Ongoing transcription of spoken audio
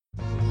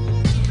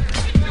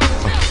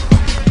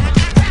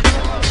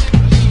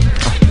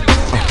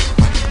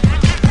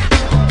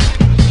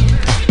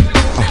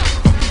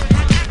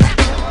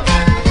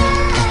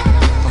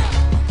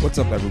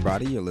up,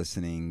 everybody? You're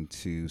listening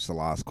to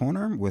Salah's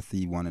Corner with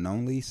the one and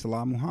only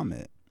Salah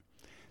Muhammad.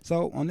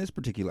 So on this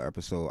particular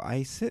episode,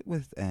 I sit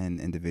with an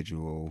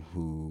individual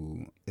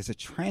who is a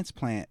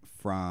transplant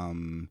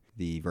from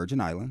the Virgin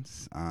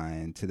Islands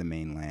and to the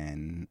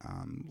mainland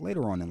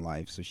later on in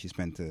life. So she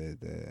spent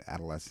the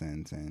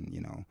adolescence and,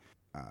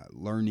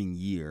 learning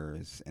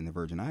years in the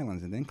Virgin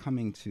Islands, and then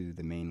coming to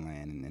the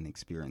mainland and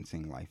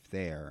experiencing life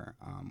there.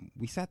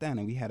 We sat down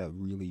and we had a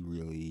really,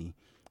 really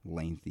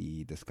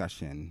lengthy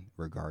discussion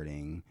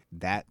regarding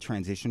that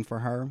transition for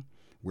her,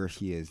 where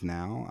she is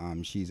now.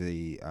 She's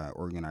a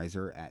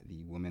organizer at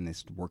the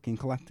Womanist Working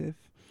Collective.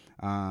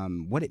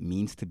 What it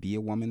means to be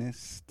a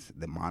womanist,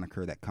 the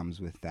moniker that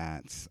comes with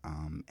that,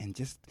 and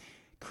just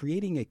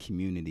creating a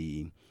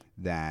community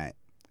that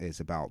is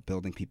about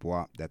building people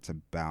up, that's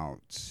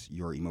about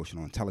your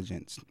emotional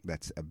intelligence,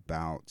 that's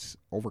about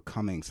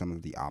overcoming some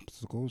of the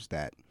obstacles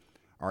that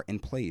are in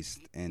place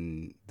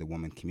in the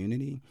woman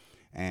community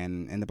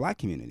and in the Black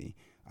community.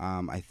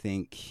 I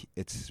think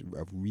it's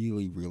a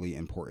really, really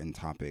important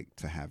topic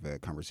to have a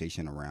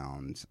conversation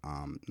around,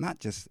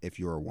 not just if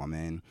you're a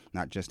woman,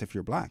 not just if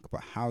you're Black,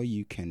 but how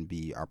you can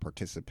be a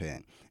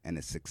participant in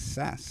the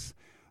success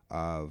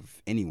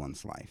of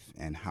anyone's life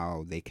and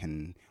how they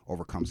can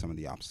overcome some of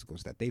the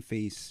obstacles that they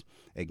face,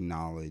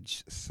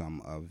 acknowledge some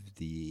of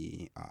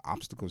the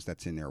obstacles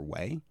that's in their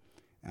way,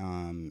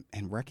 and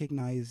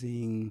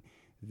recognizing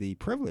the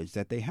privilege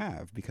that they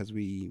have, because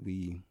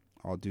we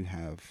all do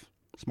have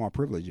small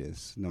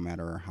privileges, no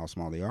matter how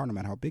small they are, no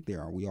matter how big they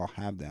are. We all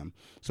have them.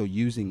 So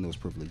using those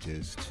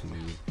privileges to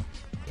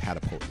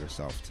catapult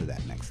yourself to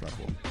that next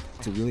level.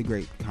 It's a really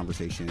great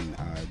conversation.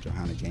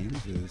 Johanna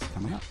James is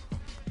coming up.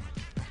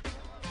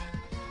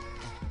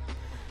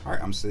 All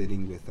right, I'm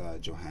sitting with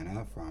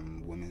Johanna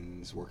from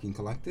Women's Working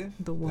Collective.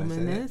 The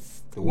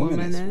Womanist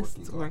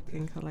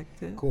Working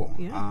Collective. Cool.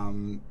 Yeah.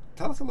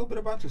 Tell us a little bit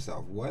about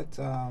yourself. What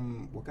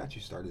got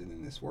you started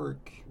in this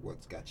work?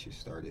 What's got you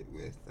started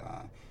with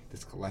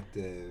this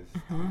collective?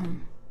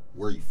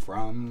 Where are you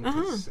from?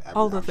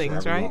 All the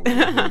things, right?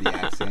 The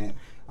accent.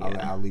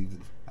 I'll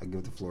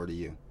give the floor to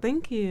you.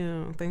 Thank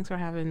you. Thanks for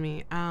having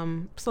me.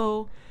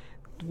 So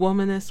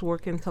Womanist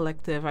Working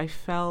Collective, I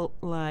felt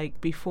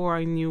like before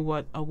I knew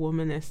what a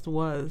womanist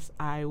was,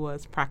 I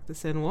was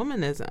practicing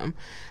womanism.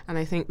 And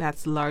I think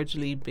that's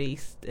largely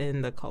based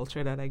in the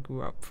culture that I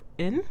grew up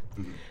in.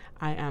 Mm-hmm.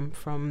 I am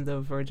from the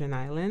Virgin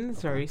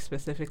Islands, very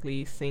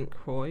specifically St.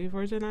 Croix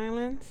Virgin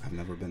Islands. I've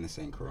never been to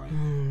St. Croix.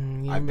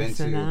 I've been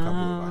to a couple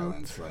of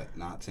islands, but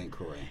not St.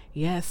 Croix.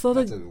 Yeah, so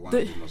that's one of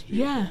the most beautiful.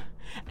 Yeah,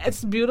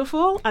 it's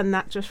beautiful, and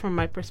not just from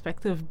my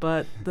perspective,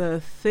 but the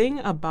thing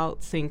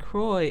about St.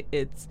 Croix,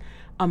 it's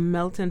a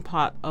melting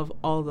pot of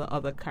all the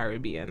other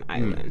Caribbean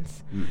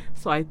islands.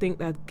 So I think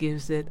that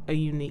gives it a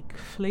unique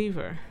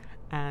flavor.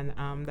 And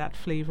that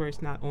flavor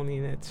is not only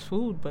in its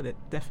food, but it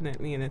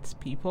definitely in its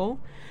people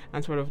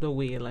and sort of the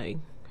way like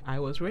I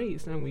was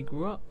raised and we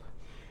grew up.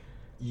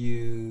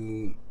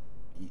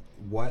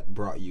 What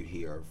brought you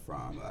here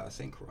from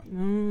St. Croix?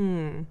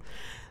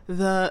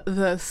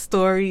 The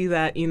story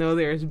that,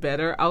 there's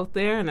better out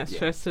there, and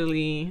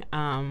especially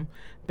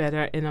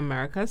better in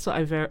America. So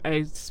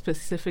I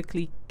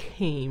specifically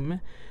came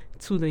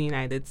to the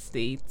United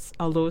States,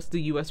 although it's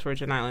the U.S.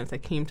 Virgin Islands. I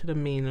came to the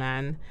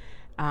mainland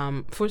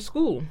for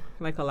school.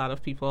 Like a lot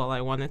of people,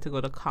 I wanted to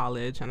go to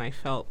college, and I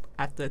felt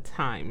at the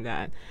time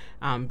that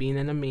being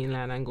in the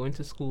mainland and going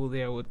to school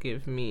there would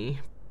give me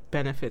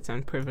benefits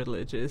and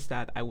privileges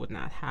that I would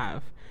not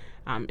have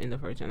in the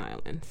Virgin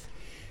Islands.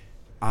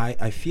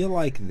 I feel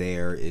like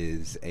there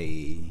is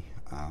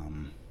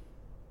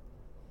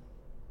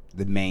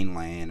the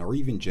mainland, or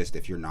even just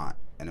if you're not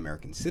an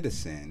American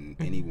citizen,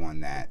 anyone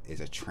that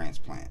is a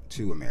transplant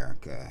to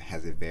America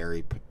has a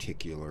very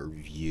particular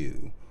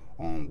view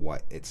on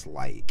what it's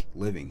like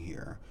living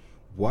here.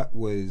 What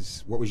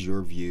was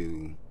your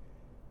view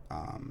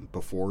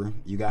before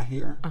you got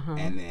here?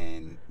 And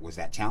then was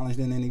that challenged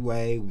in any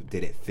way?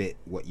 Did it fit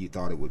what you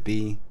thought it would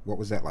be? What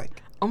was that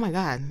like? Oh my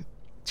God.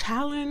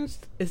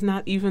 Challenged is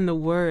not even the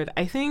word.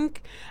 I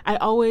think I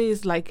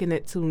always liken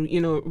it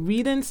to,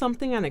 reading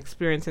something and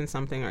experiencing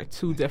something are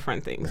two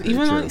different things. Very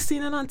even true. though I've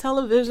seen it on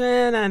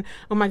television and,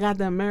 oh my God,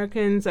 the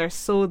Americans are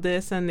so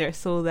this and they're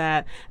so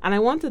that. And I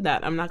wanted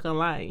that. I'm not going to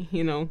lie.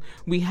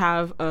 We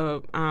have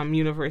a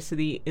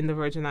university in the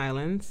Virgin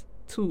Islands.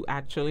 Two,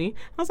 actually.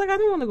 I was like, I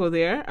didn't want to go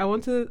there. I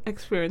want to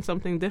experience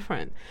something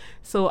different.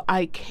 So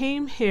I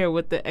came here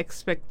with the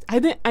I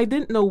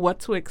didn't know what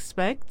to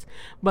expect,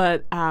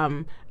 but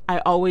I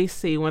always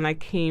say when I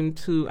came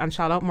to, and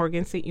shout out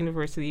Morgan State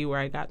University where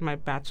I got my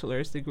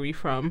bachelor's degree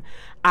from,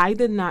 I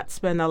did not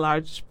spend a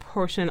large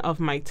portion of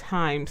my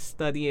time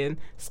studying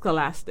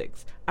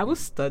scholastics. I was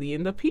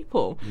studying the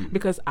people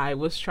because I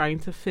was trying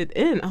to fit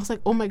in. I was like,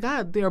 oh my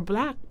God, they're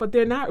Black, but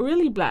they're not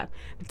really Black.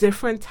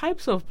 Different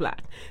types of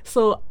Black.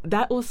 So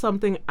that was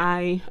something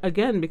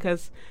again,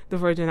 because the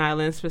Virgin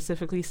Islands,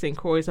 specifically St.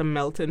 Croix, is a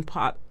melting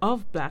pot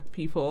of Black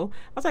people.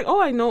 I was like,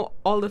 oh, I know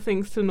all the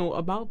things to know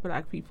about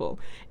Black people.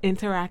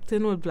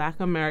 Interacting with Black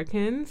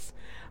Americans,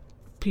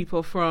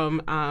 people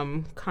from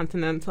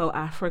continental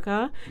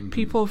Africa,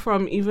 people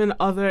from even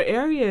other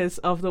areas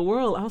of the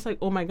world. I was like,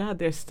 oh my God,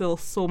 there's still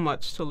so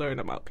much to learn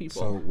about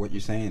people. So what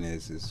you're saying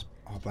is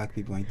all black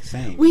people ain't the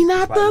same. We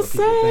not the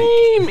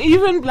same.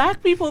 Even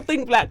black people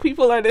think black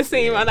people are the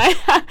same, and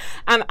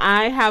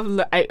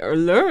I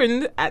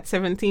learned at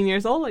 17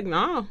 years old, like,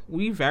 nah,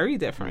 we very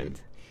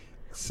different.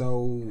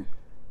 So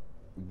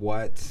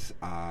what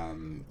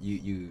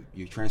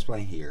you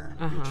transplant here,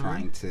 you're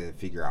trying to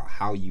figure out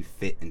how you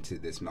fit into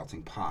this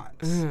melting pot.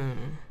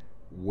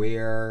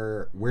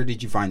 Where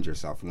did you find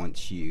yourself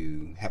once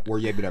you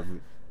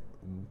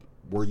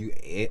were you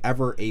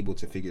ever able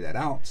to figure that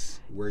out,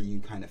 where you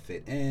kind of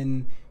fit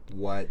in?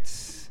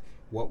 What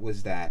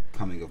was that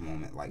coming of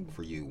moment like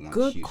for you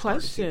once you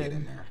started to get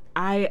in there?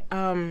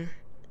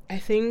 I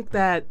think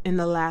that in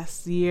the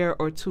last year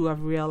or two,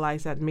 I've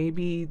realized that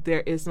maybe there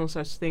is no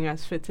such thing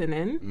as fitting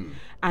in,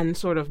 and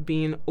sort of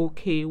being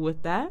okay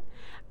with that.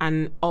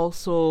 And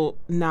also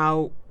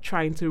now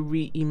trying to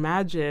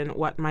reimagine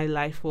what my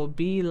life will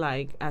be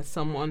like as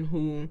someone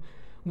who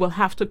will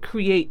have to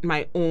create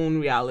my own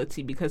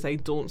reality, because I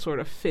don't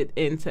sort of fit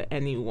into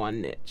any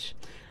one niche.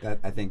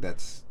 I think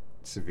that's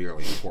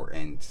severely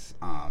important.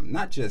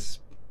 Not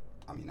just,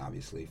 I mean,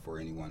 obviously for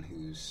anyone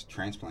who's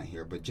transplant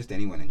here, but just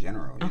anyone in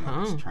general, you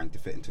know, just trying to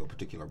fit into a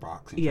particular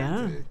box and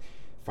trying to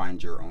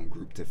find your own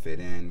group to fit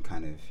in,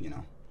 kind of, you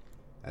know,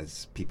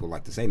 as people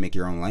like to say, make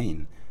your own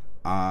lane.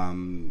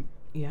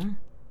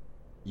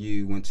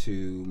 You went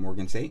to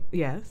Morgan State?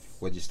 Yes.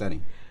 What did you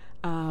study?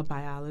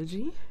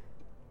 Biology.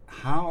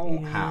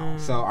 How?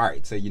 So, all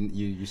right, so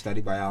you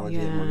study biology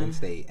at Morgan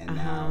State, and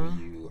now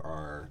you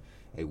are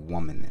a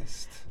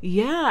womanist.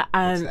 Yeah,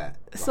 and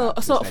so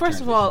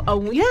first of all,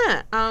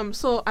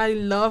 so I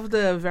love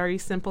the very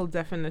simple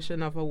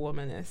definition of a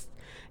womanist.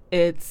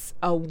 It's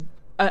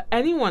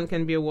anyone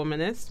can be a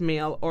womanist,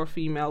 male or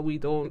female. We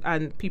don't,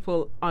 and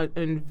people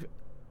and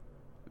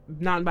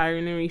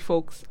non-binary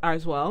folks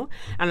as well,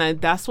 and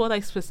that's what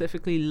I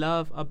specifically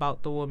love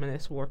about the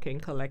Womanist Working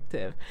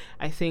Collective.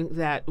 I think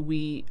that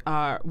we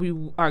are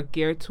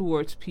geared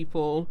towards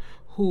people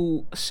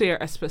who share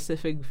a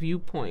specific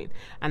viewpoint,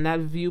 and that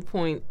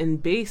viewpoint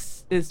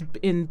is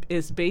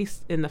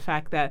based in the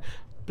fact that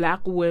Black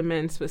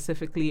women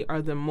specifically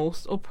are the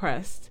most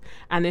oppressed,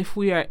 and if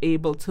we are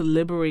able to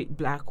liberate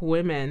Black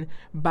women,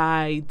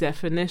 by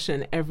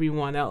definition,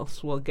 everyone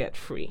else will get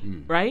free,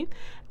 right?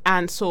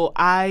 And so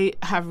I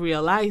have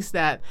realized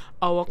that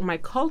my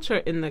culture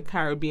in the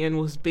Caribbean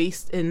was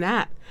based in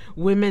that.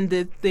 Women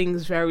did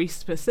things very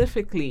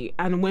specifically,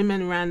 and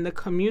women ran the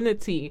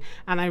community.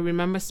 And I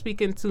remember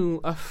speaking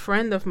to a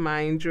friend of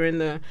mine during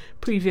the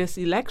previous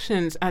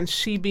elections, and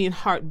she being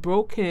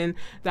heartbroken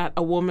that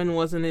a woman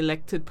wasn't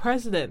elected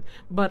president.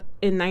 But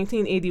in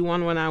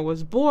 1981, when I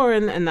was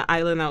born, in the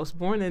island I was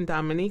born in,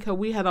 Dominica,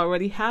 we had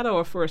already had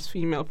our first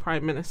female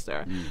prime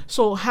minister.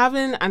 So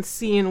having and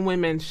seeing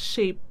women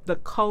shape the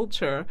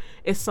culture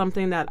is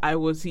something that I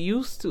was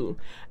used to.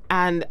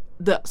 And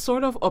the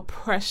sort of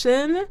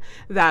oppression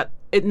that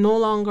it no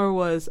longer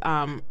was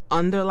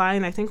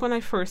underlined. I think when I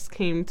first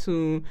came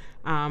to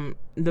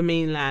the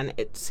mainland,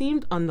 it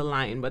seemed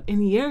underlined, but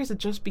in years it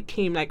just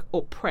became like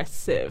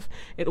oppressive.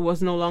 It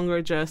was no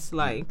longer just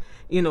like,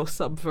 you know,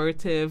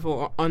 subvertive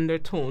or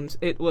undertones.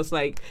 It was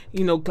like,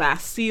 you know,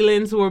 glass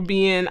ceilings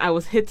I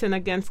was hitting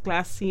against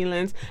glass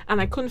ceilings,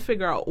 and I couldn't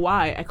figure out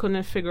why. I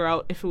couldn't figure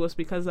out if it was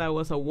because I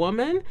was a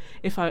woman,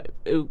 if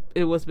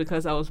it was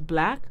because I was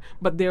Black,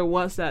 but there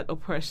was that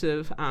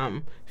oppressive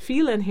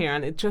feeling here,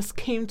 and it just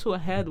came to a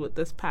head with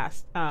this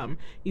past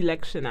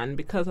election, and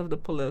because of the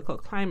political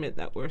climate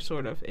that we're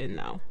sort of in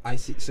now. I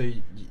see. So,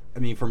 I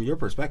mean, from your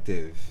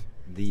perspective,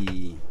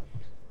 the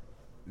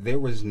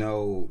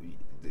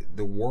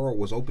world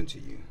was open to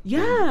you.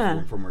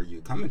 Yeah. From where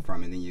you're coming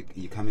from, and then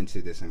you come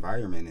into this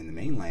environment in the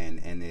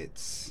mainland, and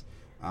it's,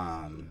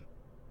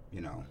 you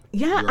know.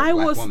 Yeah, I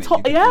was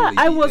told. Yeah,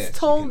 I was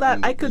told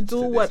that I could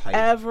do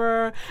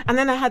whatever, and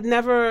then I had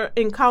never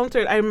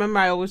encountered. I remember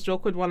I always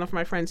joke with one of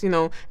my friends. You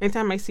know,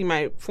 anytime I see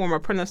my former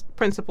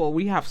principal,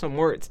 we have some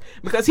words,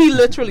 because he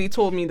literally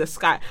told me the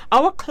sky.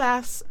 Our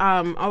class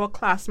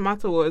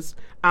motto was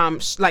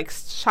like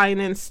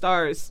shining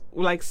stars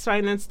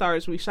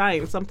we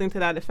shine, something to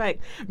that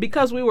effect,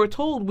 because we were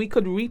told we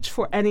could reach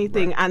for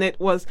anything, and it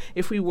was,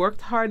 if we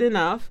worked hard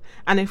enough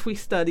and if we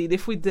studied,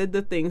 if we did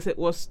the things, it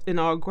was in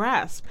our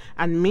grasp.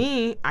 And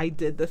me, I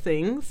did the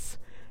things,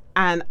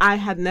 and I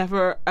had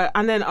never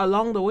and then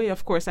along the way,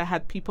 of course, I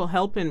had people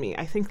helping me.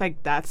 I think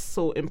like that's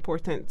so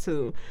important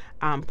to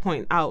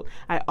point out.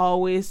 I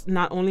always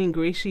not only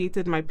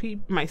ingratiated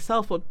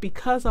myself, but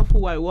because of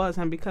who I was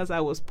and because I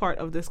was part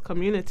of this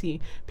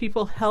community,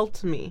 people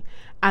helped me.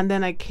 And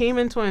then I came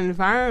into an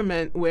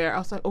environment where I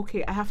was like,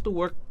 okay, I have to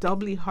work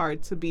doubly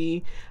hard to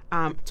be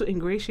to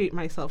ingratiate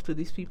myself to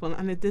these people,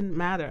 and it didn't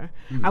matter.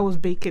 I was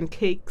baking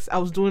cakes, I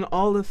was doing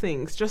all the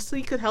things just so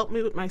you could help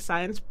me with my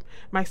science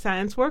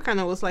work, and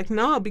I was like,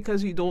 no,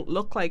 because you don't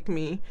look like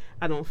me,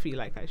 I don't feel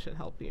like I should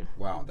help you.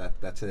 Wow,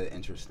 that's an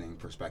interesting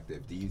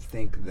perspective. Do you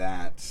think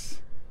that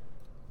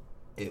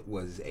it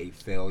was a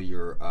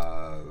failure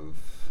of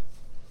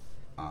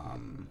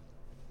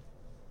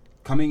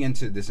coming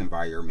into this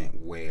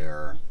environment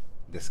where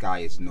the sky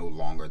is no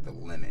longer the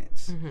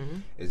limits. Mm-hmm.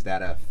 Is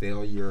that a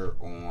failure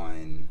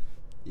on,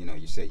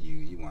 you said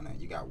you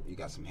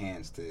got some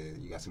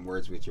you got some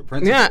words with your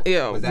principal.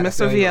 Yeah, was that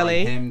Mr. a failure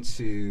VLA. on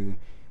him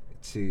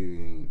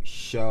to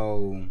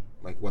show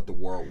like what the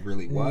world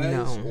really was,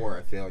 No. or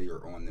a failure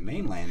on the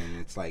mainland?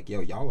 And it's like,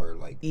 y'all are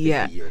like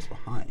 50 years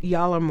behind.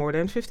 Y'all are more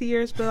than 50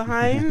 years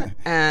behind.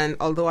 And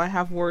although I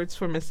have words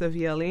for Mr.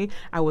 VLE,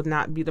 I would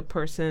not be the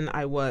person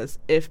I was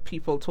if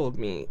people told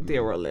me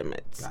there were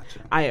limits.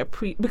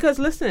 Gotcha. Because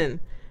listen,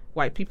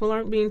 white people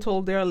aren't being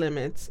told there are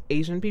limits.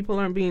 Asian people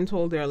aren't being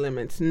told there are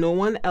limits. No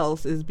one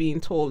else is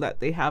being told that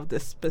they have the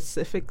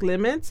specific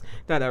limits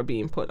that are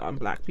being put on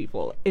black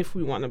people, if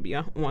we want to be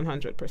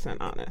 100%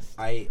 honest.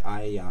 I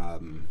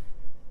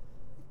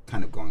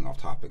kind of going off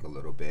topic a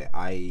little bit.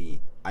 I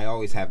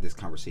always have this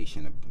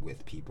conversation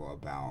with people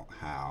about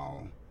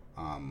how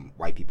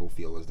white people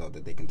feel as though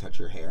that they can touch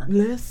your hair.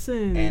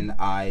 Listen. And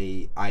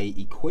I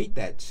equate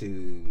that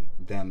to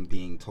them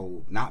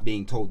not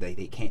being told that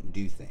they can't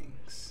do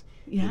things.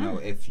 Yeah.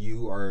 If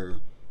you are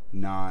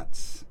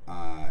not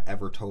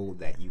ever told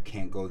that you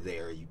can't go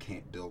there, you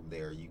can't build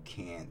there, you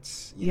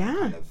can't,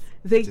 kind of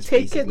they just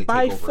take it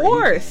by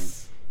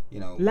force.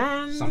 Anything,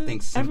 land,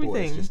 something simple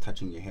everything. as just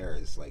touching your hair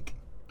is like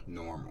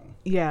normal.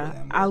 Yeah, for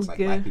them.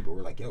 Black people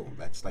were like, yo,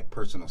 that's like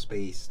personal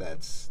space.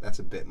 That's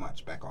a bit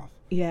much. Back off.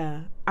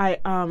 Yeah. I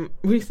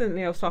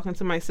recently I was talking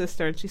to my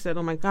sister and she said,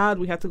 oh my God,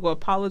 we had to go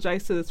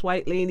apologize to this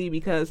white lady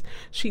because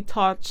she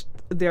touched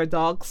their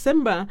dog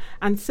Simba,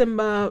 and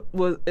Simba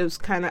was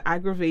kind of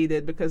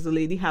aggravated because the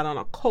lady had on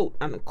a coat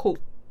and the coat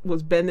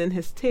was bending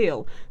his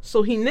tail,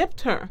 so he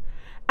nipped her.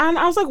 And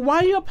I was like, why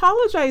are you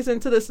apologizing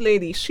to this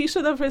lady? She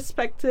should have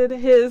respected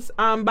his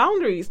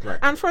boundaries. Right.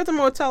 And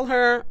furthermore, tell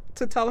her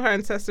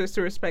ancestors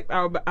to respect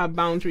our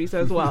boundaries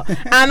as well.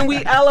 And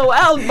we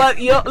LOL, but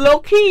low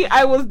key,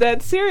 I was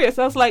dead serious.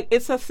 I was like,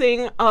 it's a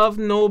thing of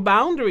no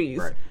boundaries.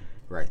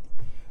 Right.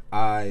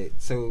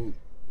 So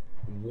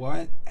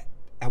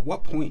at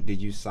what point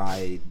did you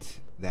decide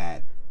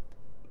that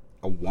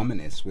a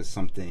womanist was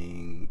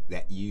something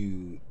that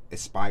you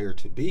aspire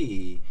to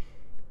be,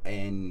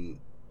 and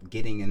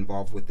getting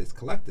involved with this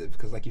collective?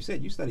 Because like you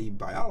said, you study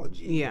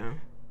biology. Yeah.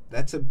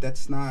 That's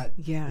not,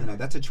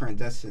 that's a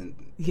transition.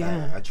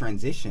 Yeah. A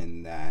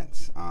transition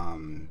that,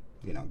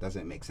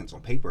 doesn't make sense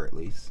on paper, at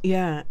least.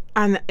 Yeah.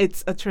 And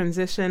it's a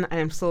transition I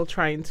am still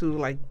trying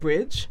to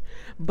bridge.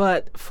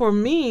 But for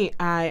me,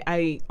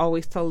 I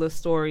always tell the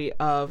story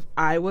of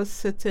I was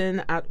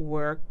sitting at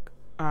work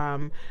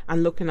and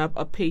looking up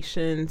a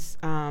patient's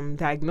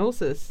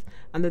diagnosis,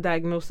 and the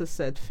diagnosis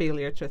said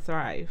failure to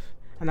thrive.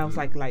 And I was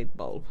like, light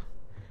bulb.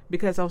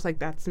 Because I was like,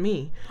 that's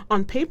me.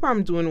 On paper,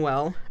 I'm doing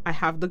well. I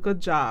have the good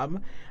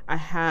job. I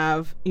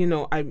have,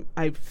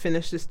 I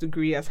finished this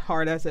degree as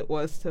hard as it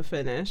was to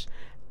finish.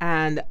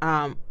 And,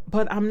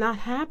 but I'm not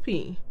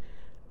happy.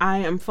 I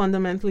am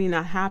fundamentally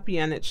not happy.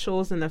 And it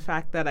shows in the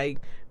fact that I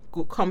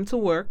come to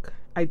work,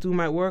 I do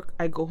my work,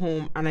 I go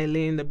home, and I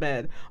lay in the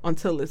bed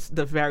until it's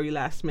the very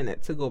last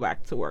minute to go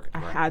back to work.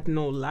 Right. I had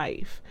no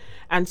life.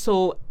 And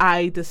so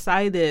I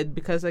decided,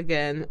 because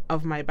again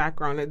of my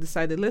background, I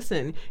decided,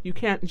 listen, you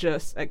can't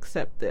just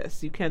accept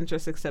this. You can't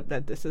just accept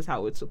that this is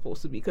how it's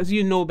supposed to be, because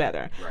you know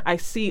better. Right. I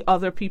see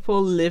other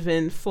people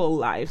living full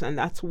lives, and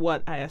that's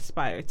what I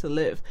aspire to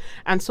live.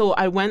 And so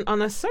I went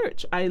on a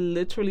search. I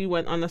literally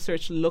went on a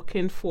search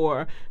looking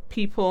for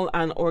people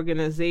and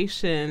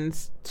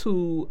organizations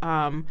to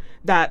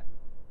that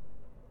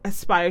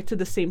aspire to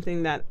the same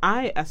thing that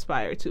I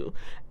aspire to.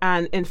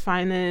 And in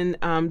finding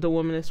the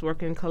Womanist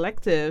Working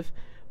Collective,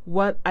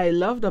 what I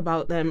loved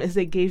about them is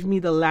they gave me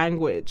the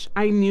language.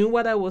 I knew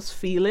what I was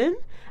feeling.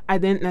 I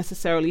didn't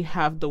necessarily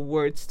have the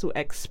words to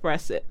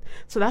express it.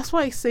 So that's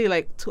why I say,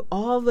 to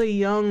all the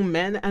young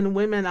men and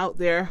women out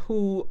there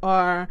who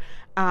are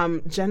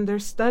gender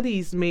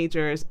studies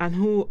majors and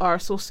who are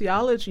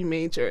sociology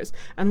majors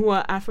and who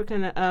are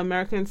African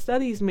American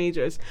studies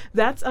majors,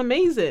 that's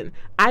amazing.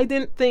 I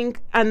didn't think,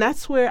 and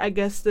that's where I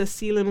guess the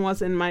ceiling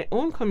was in my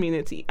own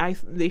community.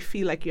 They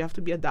feel like you have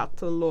to be a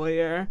doctor,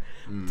 lawyer,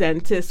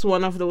 dentist,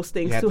 one of those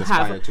things to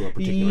have. To a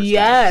particular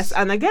yes,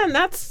 status. And again,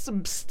 that's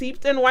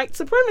steeped in white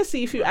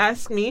supremacy. If you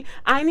ask me,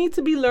 I need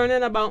to be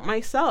learning about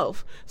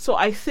myself. So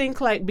I think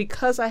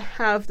because I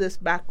have this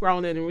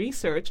background in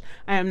research,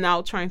 I am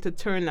now trying to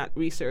turn that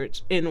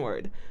research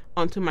inward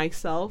onto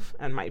myself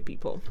and my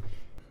people.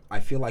 I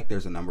feel like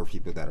there's a number of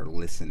people that are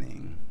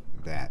listening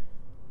that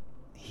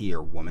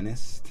hear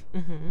womanist,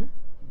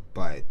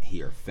 but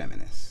hear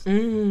feminist.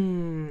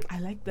 I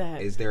like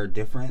that. Is there a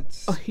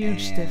difference? A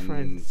huge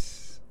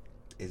difference.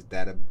 Is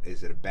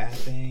it a bad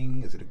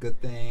thing? Is it a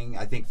good thing?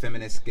 I think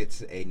feminist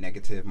gets a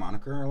negative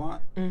moniker a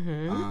lot.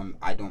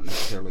 I don't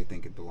necessarily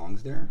think it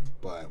belongs there,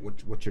 but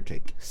what's your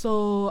take?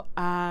 So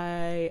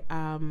I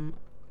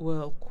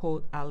will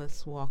quote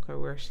Alice Walker,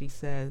 where she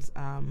says,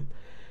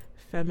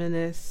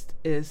 feminist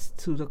is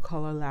to the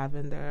color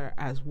lavender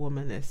as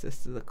womanist is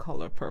to the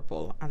color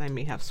purple, and I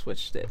may have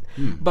switched it.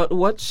 But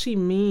what she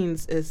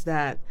means is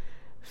that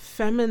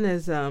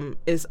feminism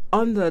is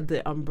under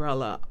the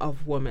umbrella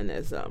of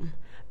womanism.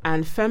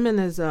 And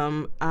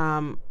feminism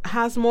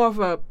has more of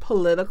a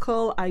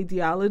political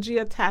ideology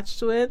attached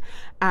to it.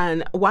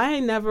 And why I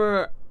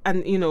never,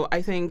 and you know,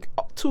 I think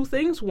two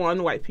things.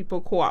 One,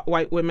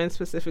 white women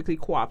specifically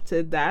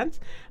co-opted that,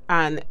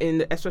 and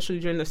especially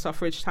during the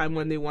suffrage time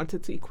when they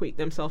wanted to equate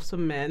themselves to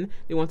men,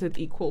 they wanted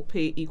equal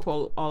pay,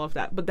 equal all of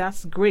that. But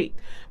that's great.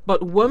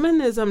 But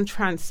womanism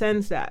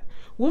transcends that.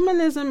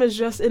 Womanism is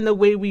just in the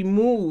way we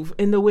move,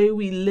 in the way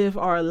we live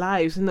our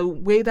lives, in the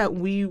way that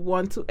we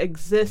want to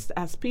exist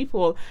as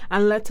people,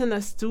 and letting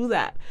us do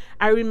that.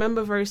 I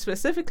remember very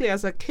specifically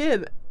as a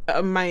kid,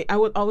 I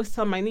would always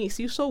tell my niece,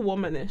 "You so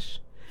womanish."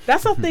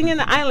 That's a thing in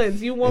the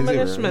islands. You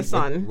womanish, my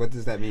son. What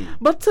does that mean?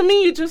 But to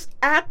me, you just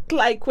act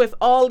like with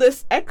all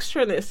this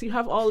extraness. You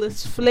have all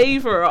this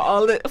flavor,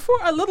 for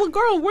a little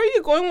girl, where are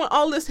you going with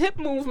all this hip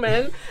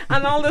movement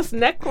and all this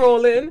neck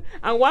rolling?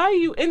 And why are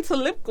you into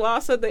lip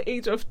gloss at the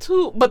age of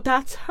 2? But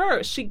that's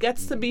her. She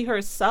gets to be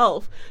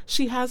herself.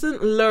 She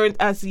hasn't learned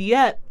as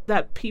yet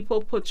that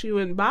people put you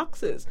in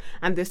boxes,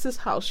 and this is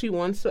how she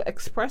wants to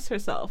express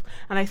herself.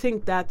 And I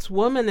think that's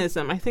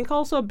womanism. I think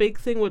also a big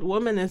thing with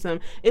womanism,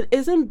 it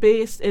isn't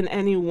based in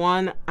any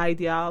one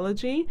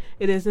ideology.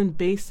 It isn't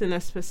based in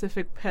a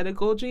specific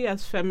pedagogy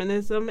as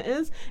feminism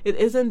is. It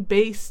isn't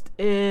based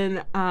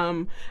in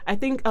I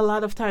think a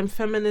lot of time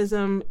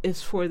feminism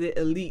is for the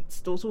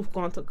elites, those who've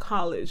gone to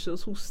college,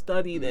 those who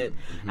studied it.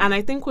 And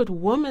I think with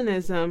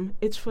womanism,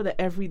 it's for the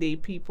everyday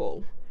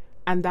people,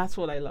 and that's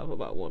what I love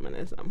about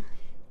womanism.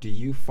 Do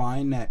you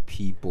find that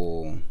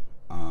people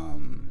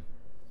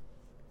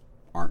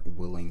aren't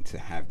willing to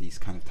have these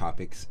kind of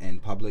topics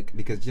in public?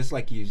 Because just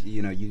like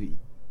you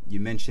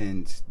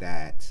mentioned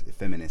that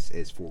feminist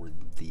is for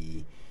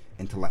the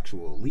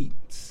intellectual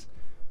elites,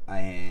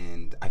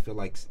 and I feel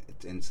like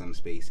in some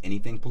space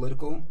anything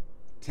political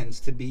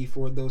tends to be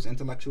for those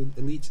intellectual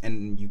elites,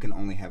 and you can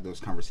only have those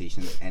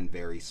conversations in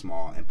very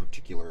small and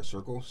particular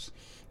circles.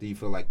 Do you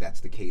feel like that's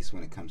the case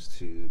when it comes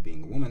to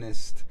being a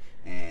womanist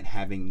and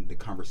having the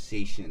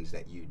conversations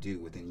that you do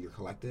within your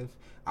collective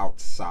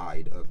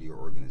outside of your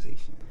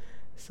organization?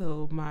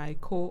 So my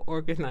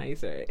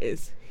co-organizer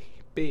is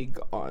big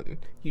on,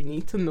 you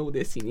need to know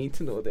this, you need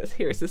to know this.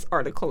 Here's this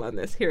article on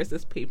this, here's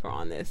this paper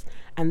on this.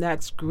 And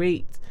that's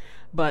great.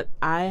 But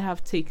I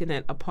have taken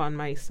it upon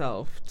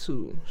myself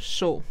to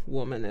show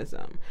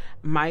womanism.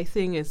 My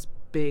thing is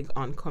big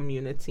on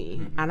community,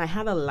 and I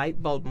had a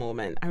light bulb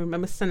moment. I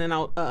remember sending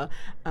out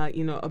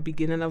a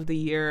beginning of the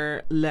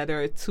year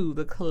letter to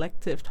the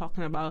collective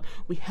talking about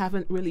we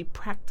haven't really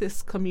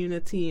practiced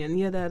community and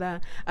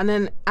yada. And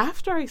then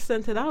after I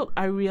sent it out,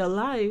 I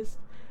realized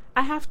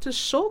I have to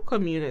show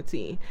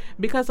community,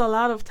 because a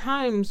lot of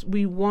times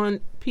we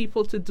want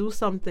people to do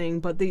something,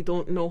 but they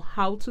don't know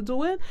how to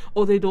do it,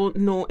 or they don't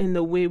know in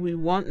the way we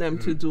want them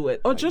to do it,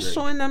 or just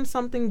showing them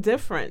something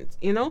different.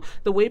 You know,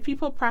 the way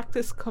people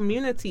practice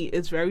community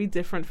is very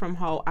different from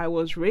how I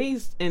was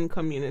raised in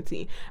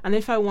community. And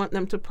if I want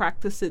them to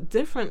practice it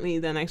differently,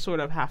 then I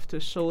sort of have to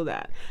show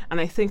that. And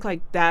I think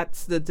like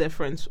that's the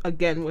difference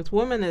again with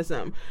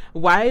womanism.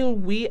 While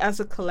we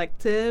as a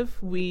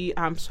collective, we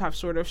have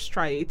sort of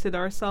striated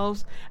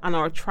ourselves and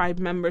our tribe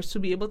members to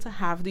be able to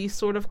have these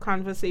sort of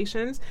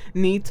conversations,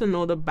 need to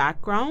know the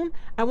background.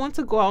 I want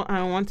to go out and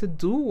I want to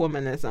do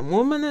womanism.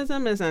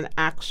 Womanism is an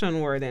action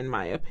word in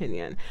my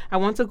opinion. I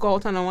want to go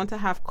out and I want to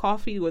have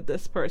coffee with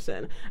this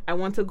person. I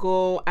want to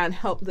go and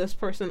help this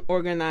person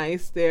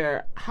organize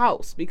their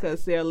house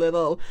because they're a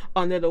little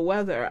under the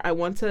weather. I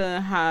want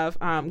to have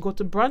go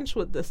to brunch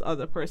with this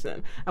other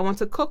person. I want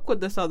to cook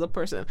with this other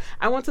person.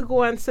 I want to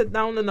go and sit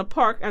down in the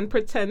park and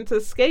pretend to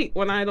skate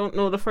when I don't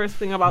know the first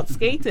thing about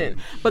skating.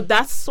 But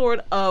that's sort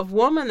of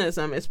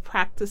womanism, is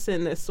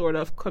practicing this sort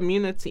of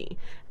community.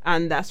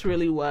 And that's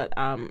really what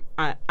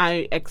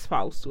I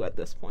espouse to at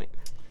this point.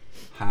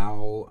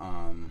 How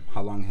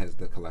long has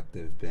the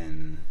collective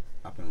been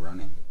up and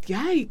running?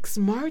 Yikes,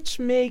 March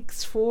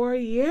makes 4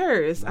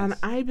 years. Nice. And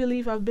I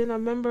believe I've been a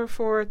member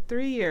for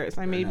 3 years.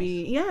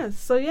 Yes.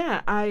 So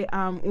yeah,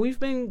 we've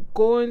been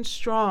going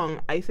strong.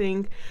 I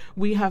think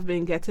we have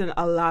been getting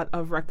a lot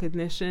of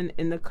recognition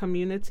in the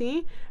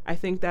community. I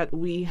think that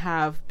we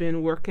have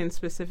been working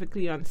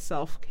specifically on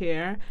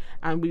self-care,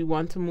 and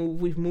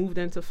we've moved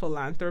into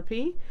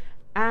philanthropy.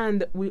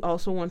 And we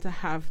also want to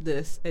have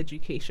this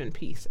education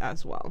piece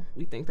as well.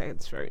 We think that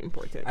it's very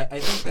important. I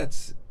think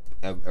that's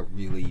a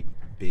really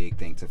big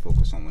thing to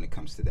focus on when it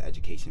comes to the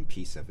education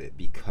piece of it,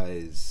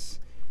 because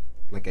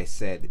like I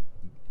said,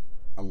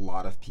 a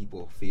lot of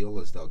people feel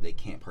as though they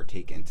can't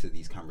partake into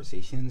these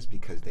conversations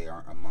because they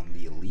aren't among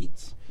the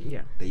elites.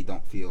 Yeah. They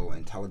don't feel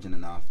intelligent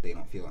enough, they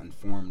don't feel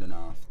informed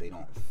enough, they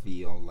don't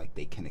feel like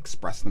they can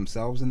express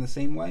themselves in the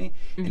same way,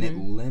 and it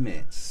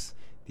limits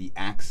the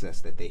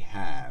access that they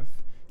have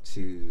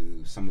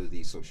to some of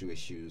these social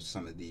issues,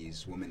 some of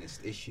these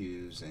womanist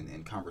issues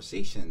and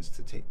conversations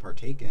to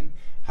partake in.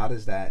 How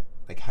does that,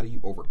 like, how do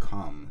you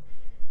overcome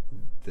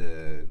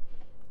the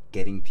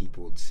getting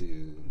people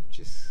to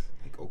just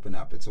like open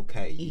up? It's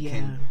okay.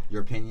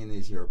 Your opinion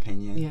is your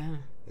opinion. Yeah.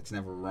 It's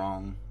never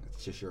wrong.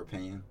 It's just your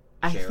opinion.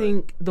 I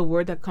think the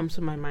word that comes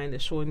to my mind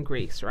is showing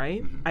grace,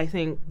 right? Mm-hmm. I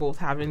think both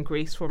having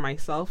grace for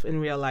myself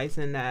and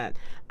realizing that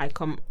I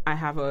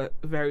have a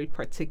very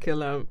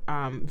particular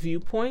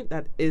viewpoint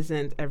that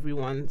isn't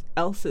everyone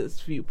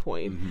else's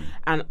viewpoint, Mm-hmm.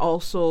 and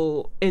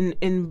also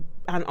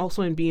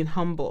in being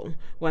humble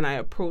when I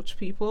approach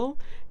people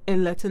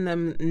and letting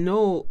them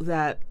know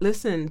that,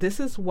 listen,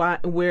 this is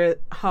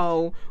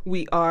how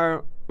we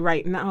are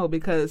right now,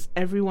 because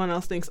everyone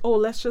else thinks, oh,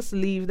 let's just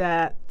leave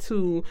that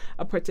to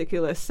a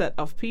particular set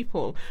of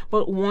people.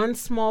 But one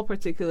small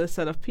particular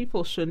set of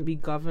people shouldn't be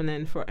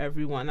governing for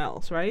everyone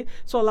else, right?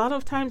 So a lot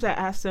of times I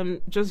ask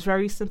them just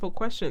very simple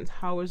questions.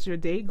 How is your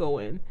day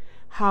going?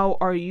 How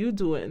are you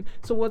doing?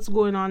 So what's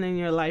going on in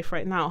your life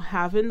right now?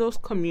 Having those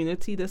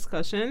community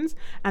discussions.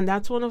 And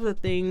that's one of the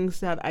things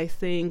that I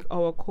think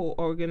our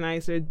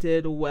co-organizer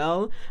did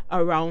well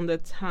around the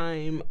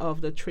time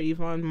of the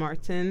Trayvon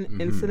Martin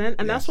incident.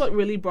 And that's what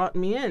really brought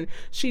me in.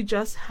 She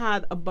just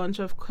had a bunch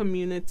of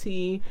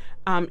community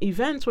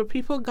events where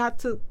people got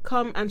to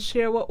come and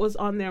share what was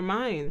on their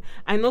mind.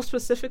 I know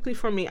specifically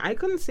for me, I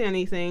couldn't say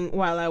anything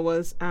while I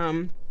was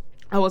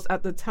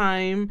at the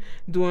time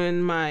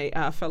doing my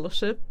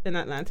fellowship in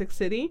Atlantic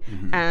City,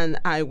 and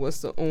I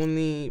was the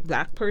only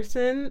Black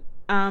person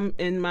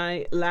in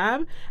my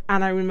lab.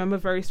 And I remember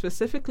very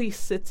specifically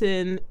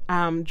sitting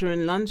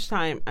during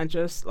lunchtime and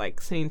just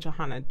like saying,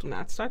 Johanna, do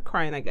not start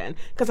crying again,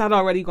 because I'd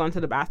already gone to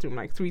the bathroom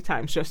like 3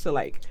 times just to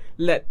like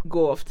let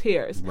go of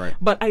tears. Right.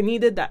 But I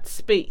needed that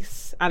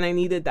space and I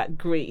needed that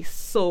grace.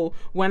 So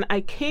when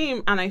I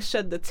came and I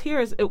shed the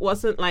tears, it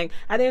wasn't like,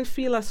 I didn't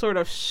feel a sort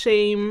of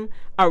shame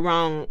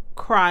around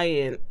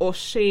crying or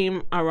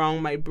shame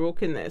around my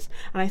brokenness.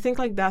 And I think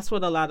like that's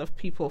what a lot of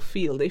people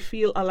feel. They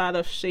feel a lot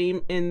of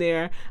shame in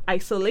their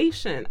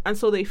isolation, and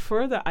so they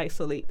further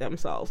isolate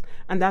themselves,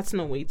 and that's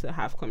no way to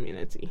have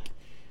community.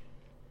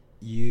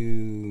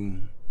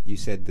 You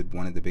said that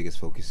one of the biggest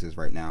focuses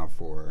right now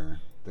for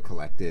the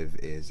collective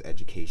is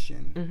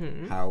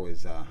education.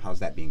 How's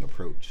that being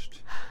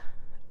approached?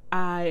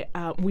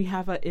 We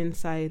have an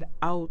inside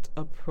out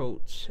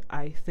approach.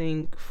 I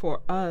think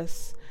for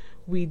us,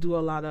 we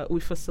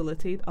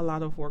facilitate a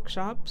lot of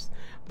workshops,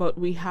 but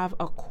we have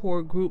a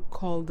core group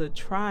called the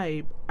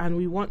Tribe, and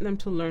we want them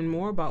to learn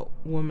more about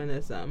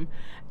womanism,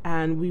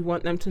 and we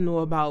want them to know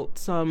about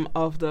some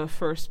of the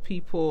first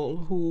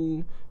people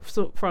who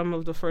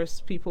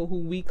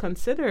we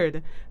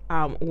considered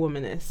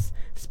womanists.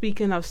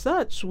 Speaking of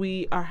such,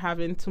 we are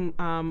having to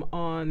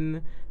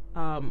on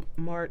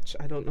March,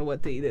 I don't know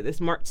what date it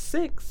is, March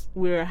 6th,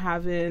 we're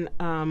having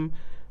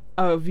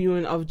a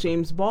viewing of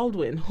James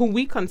Baldwin, who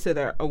we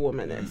consider a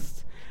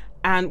womanist.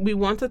 And we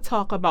want to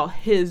talk about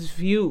his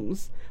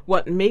views,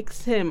 what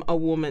makes him a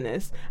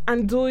womanist.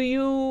 And do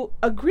you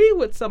agree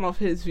with some of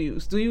his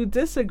views? Do you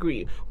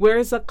disagree? Where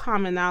is a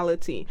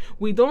commonality?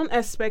 We don't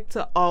expect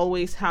to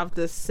always have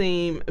the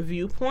same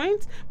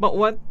viewpoint, but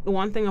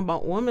one thing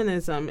about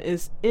womanism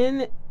is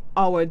in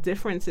our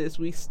differences,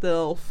 we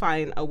still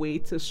find a way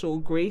to show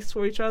grace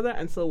for each other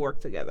and still work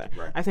together.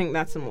 Right. I think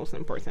that's the most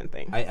important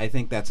thing. I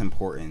think that's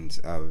important,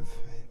 of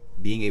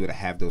being able to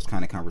have those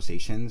kind of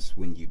conversations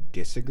when you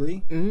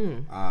disagree,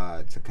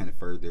 to kind of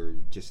further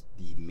just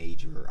the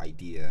major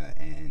idea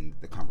and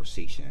the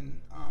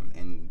conversation,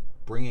 and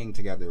bringing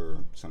together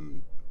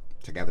some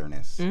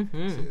togetherness,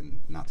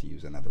 not to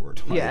use another word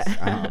twice.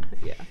 Yeah.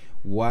 Yeah.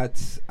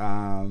 What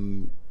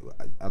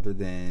other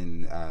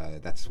than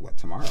that's what,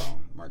 tomorrow,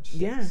 March 6th?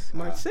 Yeah,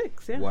 March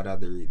 6th, yeah. What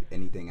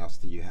anything else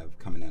do you have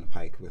coming down the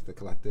pike with the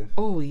collective?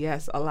 Oh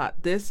yes, a lot.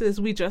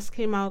 We just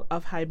came out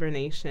of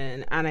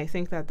hibernation, and I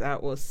think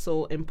that was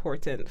so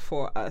important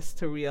for us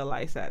to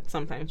realize that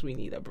sometimes we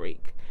need a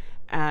break,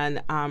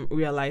 and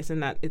realizing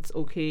that it's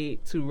okay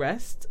to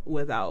rest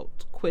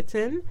without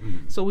quitting.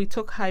 So we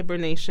took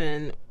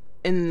hibernation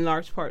in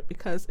large part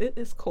because it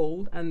is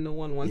cold and no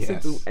one wants to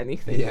do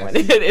anything when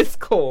it is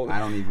cold. I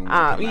don't even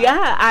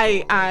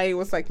I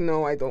was like,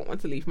 no, I don't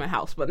want to leave my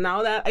house. But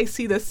now that I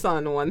see the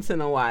sun once in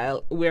a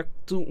while,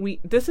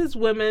 this is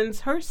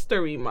Women's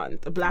Herstory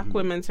Month, Black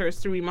Women's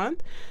Herstory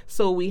Month.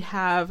 So we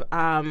have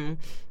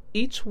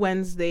each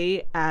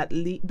Wednesday at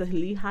the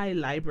Lehigh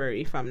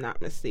Library, if I'm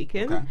not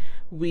mistaken,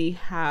 we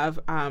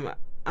have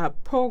a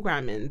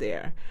program in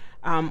there.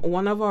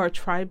 One of our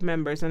tribe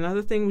members,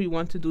 another thing we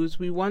want to do is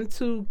we want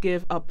to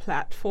give a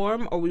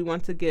platform, or we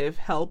want to give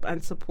help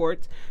and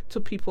support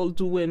to people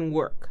doing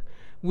work.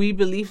 We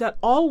believe that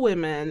all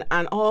women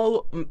and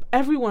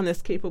everyone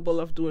is capable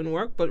of doing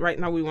work, but right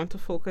now we want to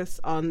focus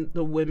on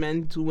the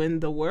women doing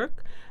the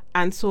work.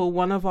 And so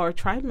one of our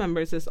tribe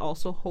members is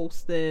also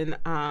hosting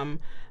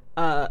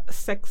a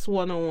Sex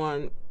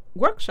 101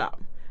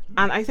 workshop.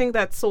 And I think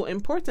that's so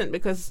important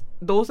because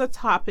those are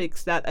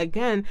topics that,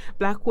 again,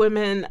 Black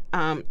women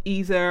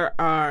either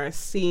are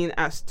seen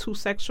as too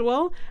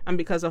sexual and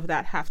because of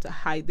that have to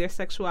hide their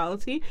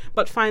sexuality,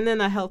 but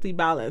finding a healthy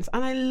balance.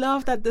 And I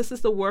love that this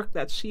is the work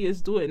that she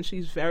is doing.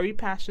 She's very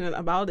passionate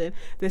about it.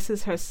 This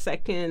is her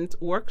second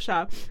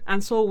workshop.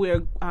 And so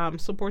we're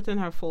supporting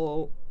her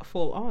full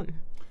on.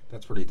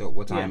 That's pretty dope.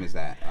 What time is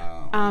that?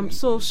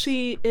 So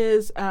she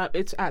is,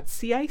 it's at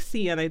CIC,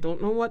 and I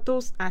don't know what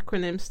those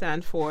acronyms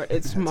stand for.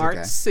 It's March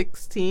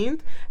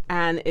 16th,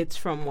 and it's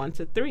from 1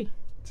 to 3.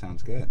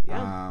 Sounds good.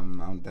 Yeah.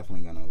 I'm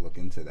definitely going to look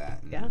into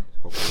that and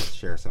hopefully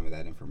share some of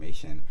that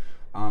information.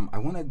 I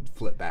want to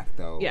flip back,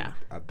 though,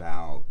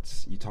 about,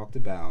 you talked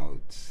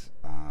about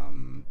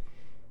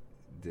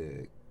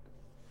the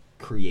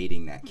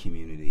creating that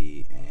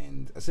community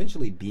and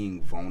essentially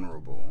being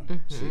vulnerable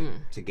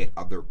to get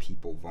other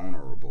people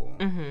vulnerable.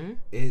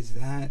 Is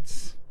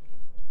that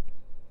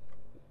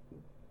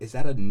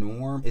a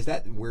norm? Is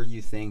that where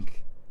you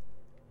think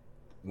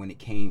when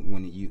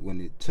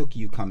it took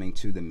you coming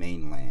to the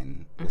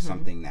mainland was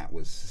something that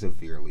was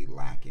severely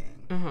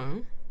lacking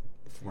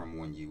from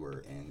when you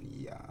were in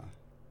the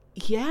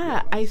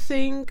I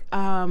think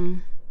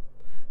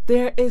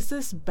there is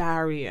this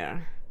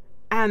barrier.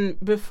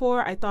 And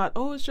before I thought,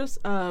 it's just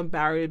a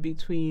barrier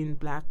between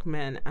Black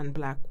men and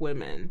Black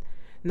women.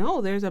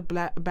 No, there's a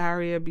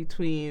barrier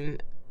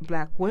between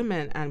Black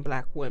women and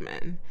Black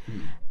women.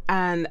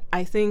 And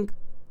I think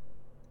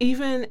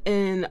even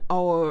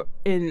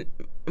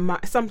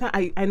sometimes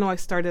I know I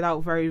started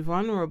out very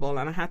vulnerable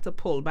and I had to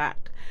pull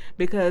back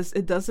because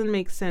it doesn't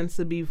make sense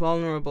to be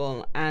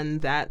vulnerable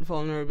and that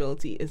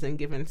vulnerability isn't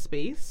given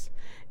space.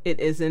 It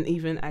isn't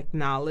even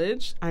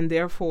acknowledged, and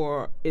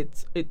therefore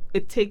it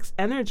takes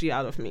energy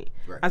out of me.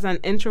 Right. As an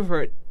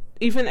introvert.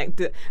 Even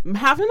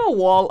having a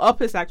wall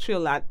up is actually a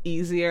lot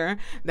easier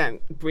than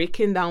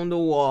breaking down the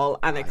wall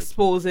and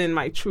exposing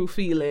my true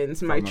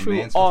feelings, my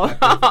true all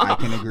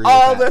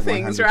the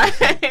things, 100%.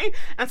 Right?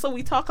 And so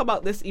we talk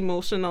about this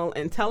emotional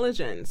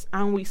intelligence,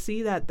 and we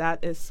see that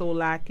is so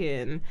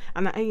lacking.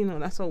 And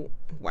that's a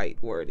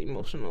white word,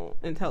 emotional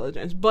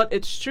intelligence, but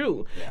it's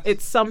true. Yes.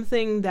 It's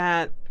something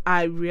that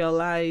I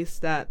realize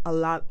that a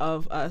lot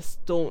of us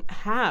don't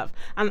have,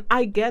 and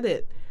I get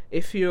it.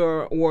 If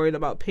you're worried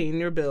about paying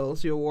your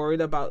bills, you're worried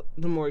about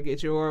the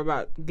mortgage, you're worried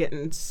about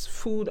getting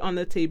food on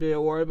the table, you're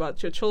worried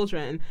about your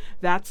children,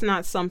 that's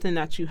not something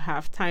that you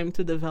have time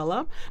to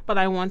develop. But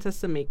I want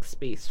us to make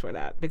space for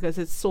that because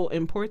it's so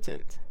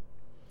important.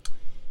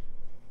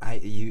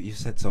 You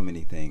said so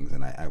many things,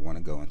 and I want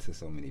to go into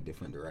so many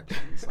different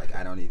directions. Like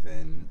I don't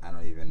even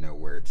know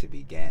where to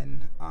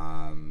begin.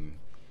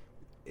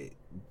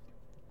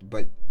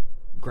 But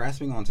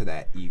grasping onto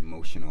that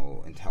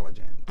emotional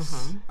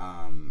intelligence.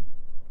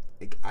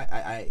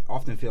 I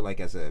often feel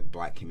like as a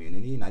Black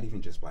community, not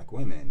even just Black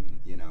women,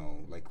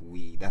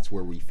 that's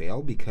where we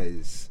fail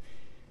because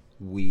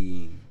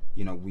we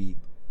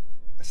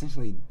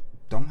essentially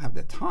don't have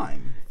the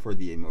time for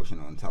the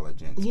emotional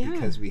intelligence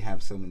because we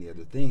have so many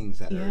other things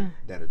that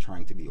are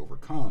trying to be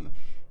overcome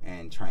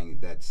and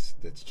that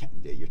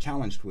you're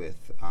challenged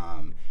with,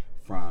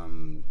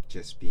 from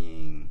just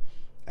being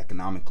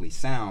economically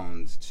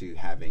sound to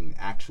having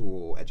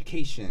actual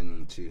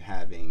education to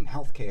having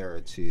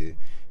healthcare to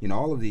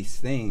all of these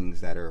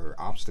things that are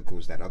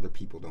obstacles that other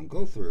people don't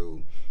go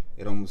through.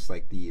 It almost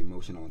like the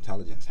emotional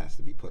intelligence has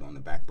to be put on the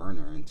back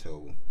burner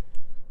until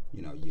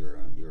your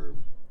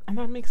and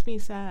that makes me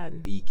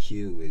sad.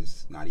 EQ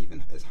is not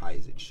even as high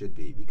as it should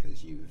be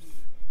because you've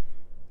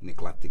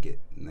neglected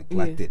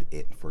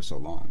it for so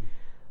long.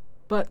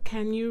 But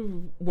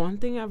one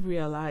thing I've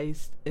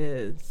realized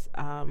is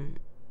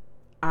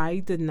I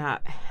did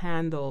not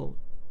handle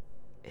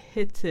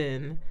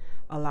hitting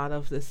a lot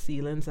of the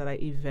ceilings that I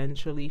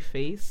eventually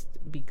faced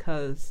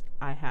because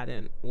I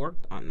hadn't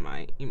worked on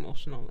my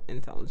emotional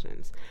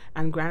intelligence.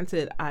 And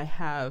granted, I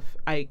have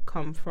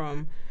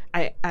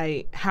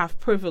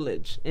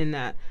privilege in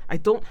that I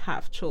don't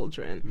have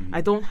children.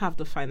 I don't have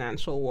the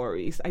financial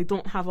worries. I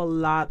don't have a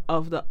lot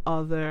of the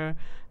other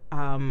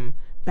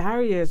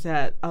barriers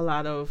that a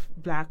lot of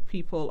Black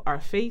people are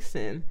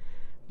facing.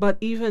 But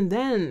even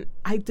then,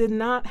 I did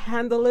not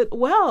handle it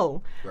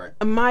well. Right.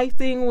 My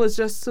thing was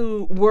just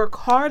to work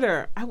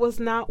harder. I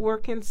was not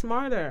working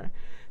smarter.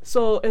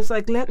 So it's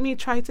like, let me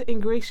try to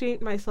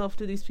ingratiate myself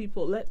to these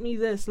people. Let me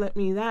this, let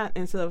me that,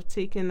 instead of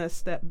taking a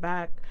step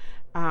back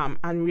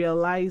and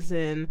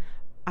realizing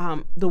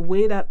the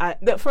way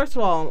that first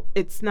of all,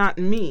 it's not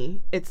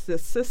me. It's the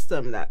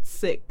system that's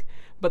sick.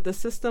 But the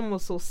system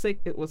was so sick,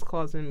 it was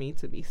causing me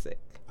to be sick.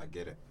 I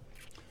get it.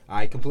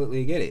 I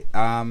completely get it.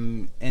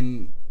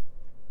 And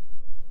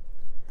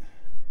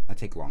I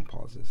take long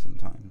pauses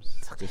sometimes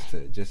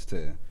just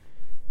to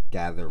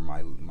gather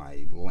my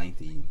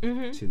lengthy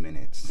 2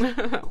 minutes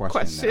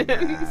question that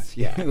I'm gonna ask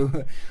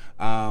you.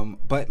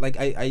 But like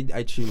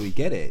I truly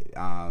get it.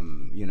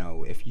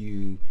 If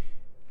you,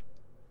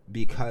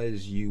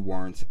 because you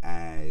weren't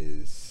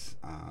as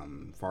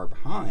far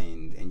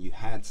behind and you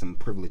had some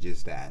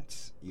privileges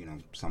that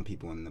some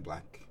people in the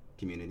Black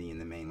community in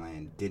the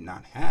mainland did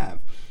not have,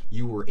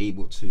 you were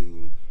able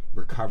to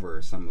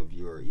recover some of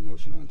your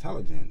emotional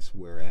intelligence,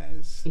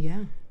 whereas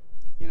Yeah.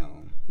 you know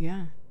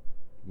Yeah.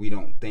 we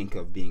don't think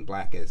of being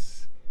black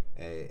as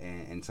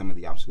and some of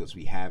the obstacles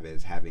we have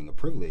as having a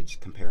privilege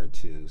compared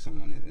to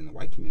someone in the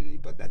white community,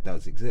 but that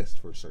does exist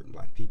for certain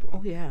black people.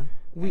 Oh yeah.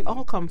 We And-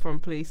 all come from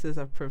places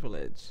of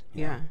privilege.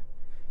 Yeah. Yeah.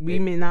 We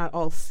It- may not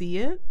all see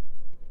it,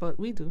 but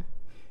we do.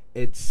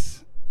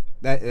 It's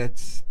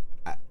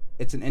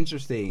it's an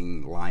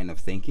interesting line of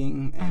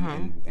thinking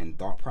and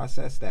thought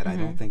process that I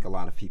don't think a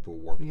lot of people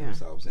work Yeah.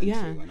 themselves into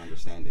Yeah. and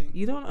understanding.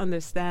 You don't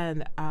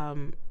understand.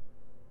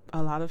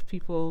 A lot of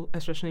people,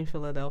 especially in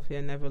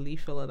Philadelphia, never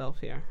leave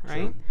Philadelphia,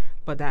 right? True.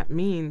 But that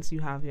means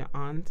you have your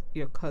aunt,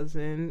 your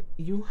cousin,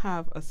 you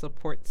have a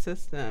support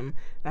system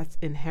that's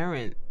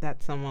inherent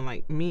that someone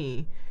like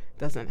me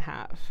doesn't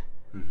have.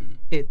 Mm-hmm.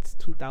 It's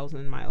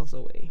 2,000 miles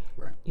away.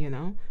 Right. You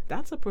know,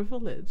 that's a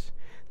privilege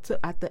to,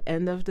 at the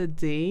end of the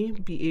day,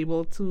 be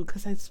able to,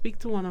 because I speak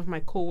to one of my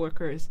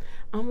coworkers,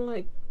 I'm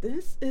like,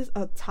 this is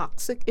a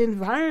toxic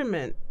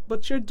environment,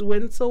 but you're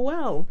doing so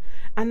well.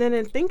 And then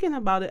in thinking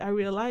about it, I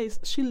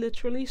realized she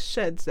literally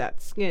sheds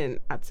that skin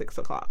at 6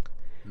 o'clock.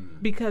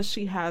 Because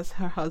she has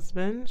her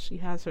husband, she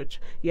has her,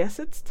 yes,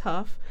 it's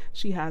tough.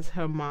 She has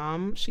her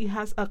mom, she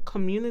has a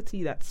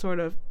community that sort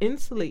of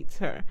insulates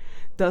her.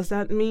 Does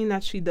that mean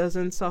that she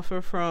doesn't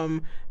suffer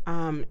from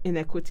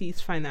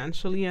inequities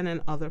financially and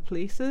in other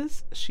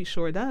places? She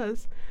sure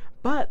does.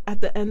 But at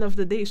the end of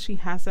the day, she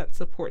has that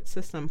support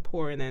system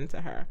pouring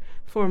into her.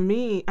 For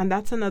me, and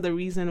that's another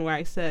reason where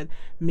I said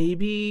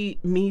maybe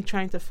me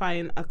trying to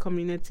find a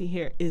community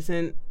here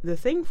isn't the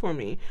thing for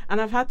me.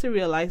 And I've had to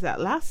realize that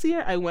last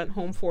year I went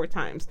home 4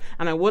 times.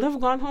 And I would have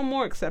gone home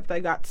more except I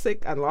got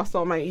sick and lost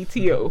all my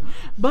ETO.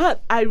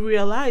 But I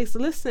realized,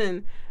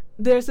 listen,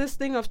 there's this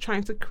thing of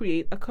trying to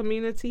create a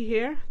community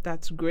here.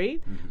 That's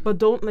great. But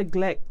don't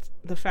neglect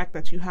the fact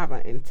that you have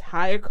an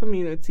entire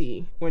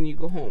community when you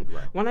go home.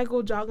 Right. When I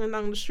go jogging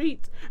down the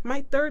street,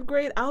 my 3rd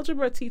grade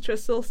algebra teacher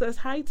still says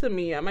hi to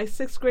me. And my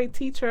 6th grade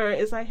teacher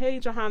is like, hey,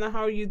 Johanna,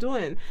 how are you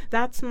doing?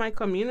 That's my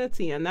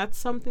community. And that's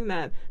something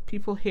that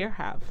people here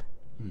have.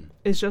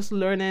 It's just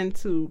learning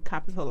to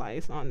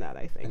capitalize on that,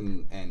 I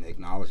think. And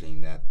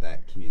acknowledging that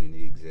that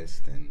community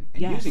exists and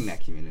Yes. using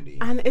that community.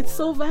 And it's for-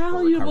 so for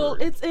valuable.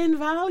 recovery. It's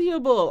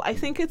invaluable. I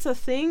think it's a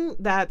thing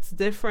that's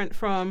different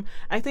from,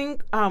 I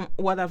think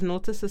what I've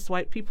noticed is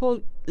white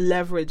people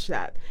leverage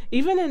that.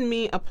 Even in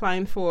me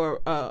applying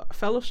for a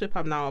fellowship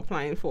I'm now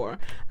applying for,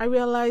 I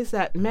realized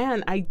that,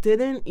 man, I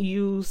didn't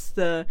use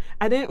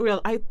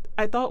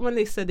I thought when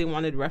they said they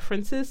wanted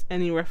references,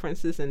 any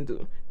references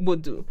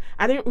would do.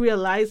 I didn't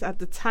realize at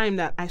the time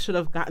that I should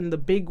have gotten the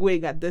big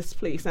wig at this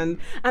place. And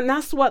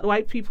that's what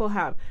white people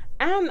have.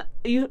 And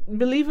you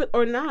believe it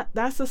or not,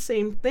 that's the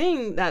same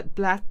thing that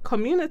black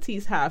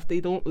communities have.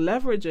 They don't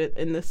leverage it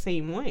in the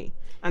same way.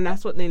 And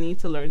that's what they need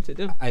to learn to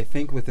do. I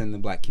think within the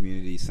black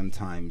community,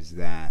 sometimes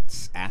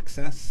that's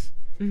access,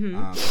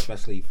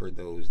 especially for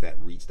those that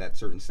reach that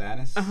certain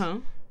status,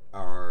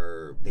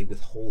 they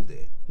withhold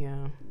it.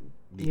 Yeah.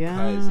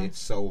 Because Yeah. it's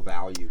so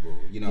valuable,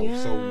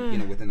 so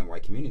within the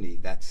white community,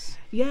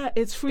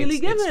 It's freely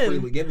given. It's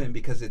freely given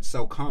because it's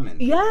so common.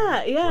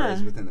 Yeah.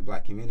 Whereas within the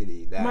black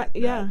community, that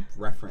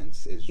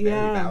reference is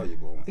very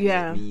valuable. And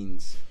it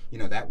means,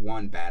 that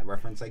one bad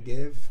reference I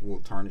give will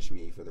tarnish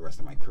me for the rest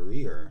of my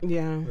career.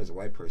 Yeah. Whereas a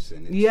white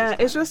person,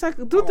 it's just like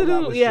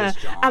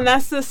and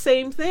that's the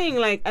same thing.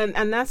 Like,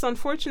 and that's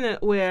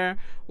unfortunate where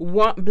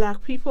one black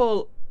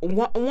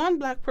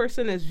black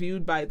person is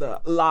viewed by the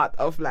lot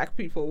of black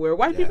people, where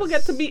white people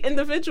get to be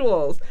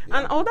individuals.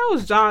 And that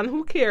was John,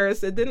 who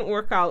cares, it didn't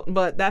work out,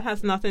 but that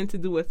has nothing to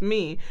do with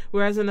me.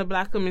 Whereas in the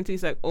black community,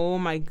 it's like, oh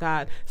my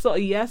God. So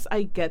yes,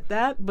 I get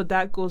that, but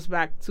that goes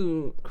back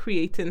to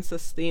creating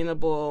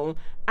sustainable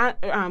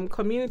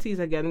communities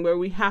again, where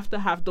we have to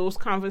have those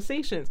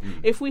conversations.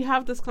 If we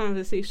have this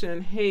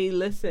conversation, hey,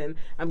 listen,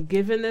 I'm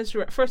giving this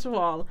first of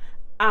all,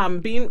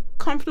 being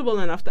comfortable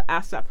enough to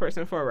ask that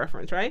person for a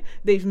reference, right?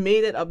 They've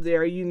made it up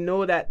there. You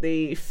know that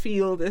they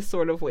feel this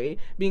sort of way.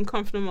 Being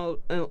comfortable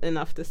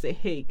enough to say,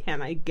 hey,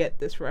 can I get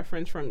this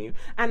reference from you?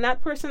 And that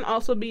person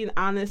also being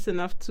honest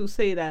enough to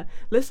say that,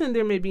 listen,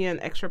 there may be an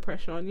extra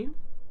pressure on you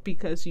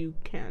because you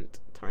can't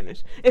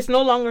tarnish. It's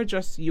no longer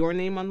just your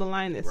name on the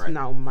line. It's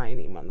now my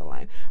name on the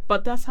line.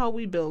 But that's how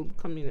we build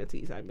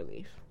communities, I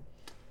believe.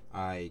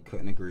 I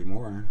couldn't agree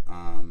more.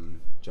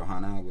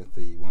 Johanna with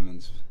the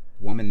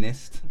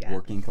Womanist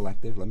Working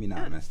Collective. Let me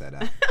not mess that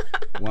up.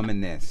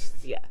 Womanist.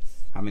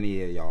 Yes. How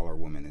many of y'all are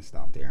womanists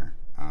out there?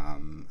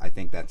 I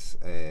think that's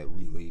a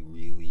really,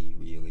 really,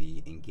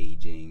 really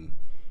engaging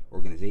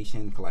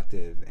organization,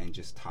 collective, and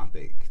just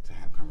topic to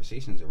have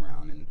conversations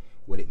around, and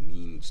what it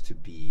means to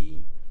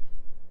be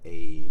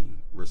a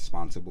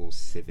responsible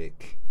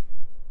civic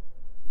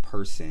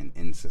person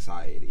in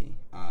society.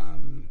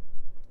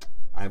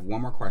 I have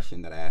one more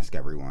question that I ask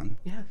everyone.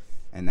 Yes.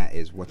 And that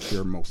is, what's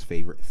your most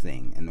favorite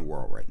thing in the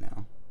world right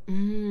now?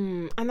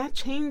 And that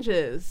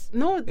changes.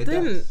 No, it It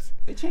didn't. does.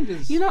 It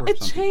changes. You know, for it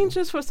some people.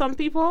 changes for some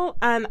people.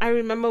 And I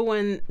remember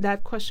when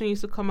that question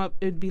used to come up,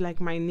 it'd be like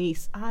my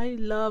niece. I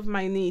love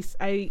my niece.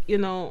 Her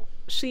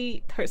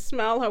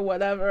smell, her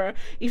whatever,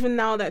 even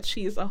now that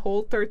she's a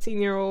whole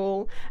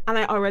 13-year-old, and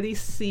I already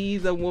see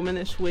the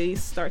womanish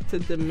ways start to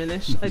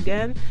diminish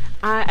again.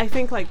 I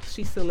think like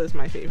she still is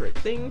my favorite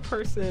thing,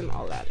 person,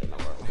 all that in the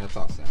world. That's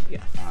awesome.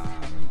 Yes.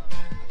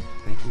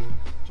 Thank you,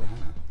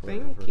 Johanna.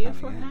 Thank you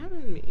for coming in.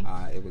 having me.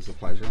 It was a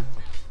pleasure.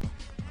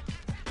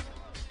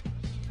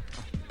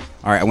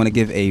 All right, I want to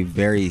give a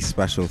very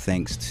special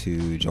thanks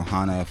to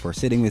Johanna for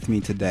sitting with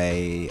me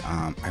today.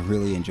 I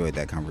really enjoyed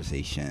that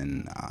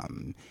conversation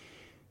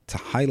to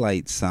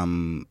highlight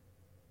some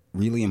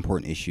really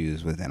important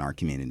issues within our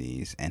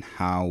communities and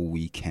how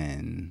we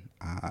can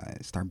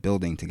start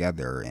building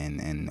together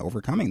and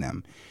overcoming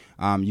them.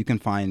 You can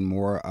find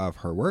more of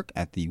her work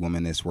at the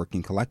Womanist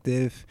Working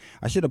Collective.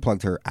 I should have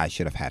plugged her. I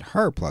should have had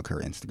her plug her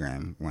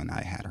Instagram when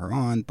I had her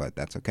on, but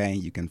that's okay.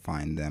 You can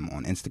find them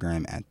on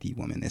Instagram at the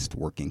Womanist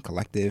Working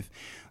Collective.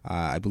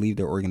 I believe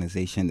their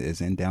organization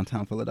is in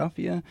downtown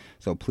Philadelphia,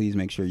 so please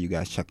make sure you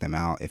guys check them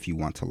out if you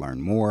want to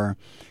learn more.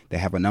 They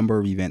have a number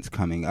of events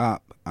coming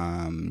up.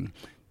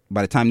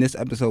 By the time this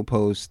episode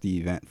posts, the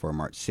event for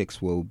March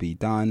 6th will be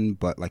done,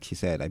 but like she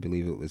said, I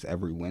believe it was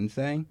every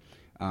Wednesday.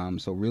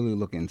 So really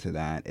look into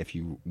that if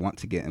you want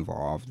to get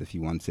involved, if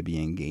you want to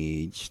be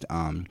engaged,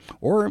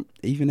 or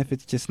even if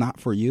it's just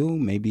not for you,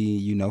 maybe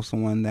you know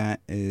someone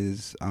that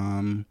is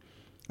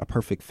a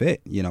perfect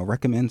fit,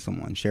 recommend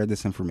someone, share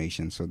this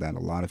information so that a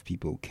lot of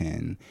people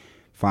can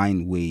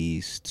find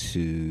ways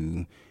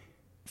to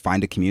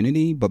find a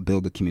community, but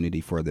build a community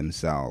for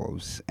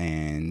themselves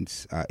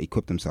and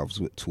equip themselves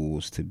with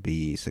tools to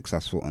be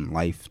successful in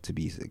life, to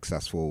be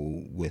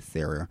successful with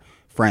their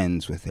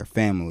friends, with their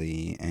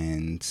family,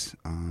 and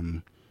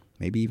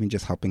maybe even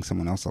just helping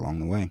someone else along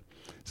the way.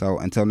 So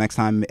until next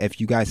time, if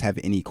you guys have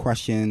any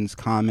questions,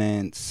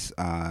 comments,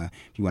 if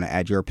you want to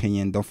add your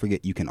opinion, don't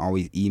forget you can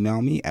always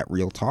email me at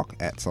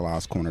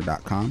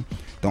realtalk@salazcorner.com.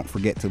 Don't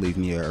forget to leave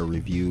me a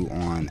review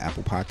on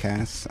Apple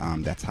Podcasts.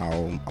 That's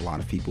how a lot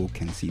of people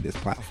can see this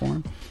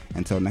platform.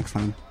 Until next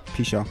time,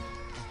 peace, y'all.